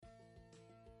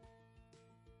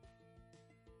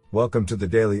Welcome to the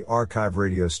Daily Archive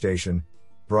radio station,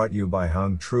 brought you by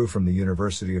Hung Tru from the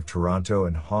University of Toronto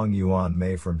and Hong Yuan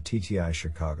Mei from TTI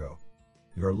Chicago.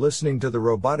 You're listening to the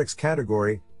robotics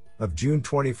category of June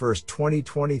 21,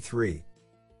 2023.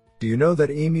 Do you know that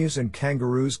emus and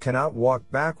kangaroos cannot walk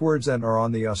backwards and are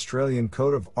on the Australian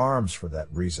coat of arms for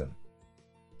that reason?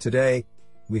 Today,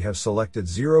 we have selected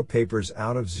 0 papers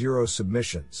out of 0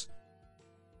 submissions.